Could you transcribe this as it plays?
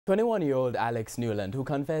21-year-old Alex Newland, who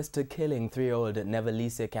confessed to killing 3-year-old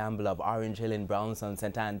Nevelisa Campbell of Orange Hill in Brownstown,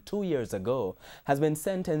 St. Anne 2 years ago, has been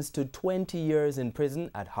sentenced to 20 years in prison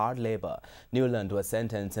at hard labor. Newland was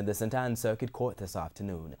sentenced in the St. Anne Circuit Court this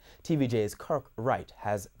afternoon. TVJ's Kirk Wright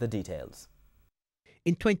has the details.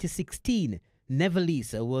 In 2016,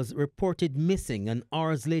 Nevelisa was reported missing, and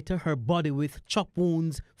hours later her body with chop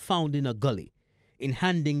wounds found in a gully. In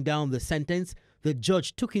handing down the sentence, the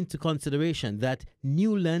judge took into consideration that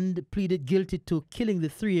Newland pleaded guilty to killing the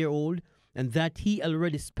 3-year-old and that he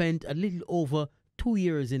already spent a little over 2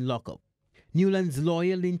 years in lockup. Newland's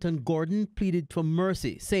lawyer, Linton Gordon, pleaded for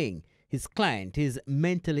mercy, saying his client is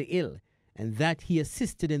mentally ill and that he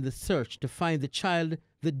assisted in the search to find the child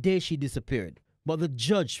the day she disappeared. But the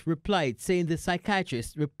judge replied, saying the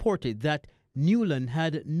psychiatrist reported that Newland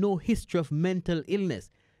had no history of mental illness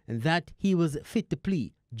and that he was fit to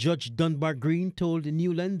plead. Judge Dunbar Green told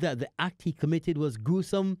Newland that the act he committed was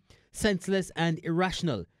gruesome, senseless and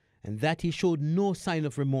irrational, and that he showed no sign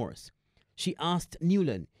of remorse. She asked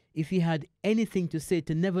Newland if he had anything to say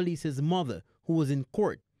to Nevelisa's mother, who was in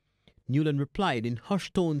court. Newland replied in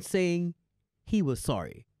hushed tones, saying he was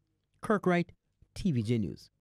sorry. Kirk Wright, TVJ News.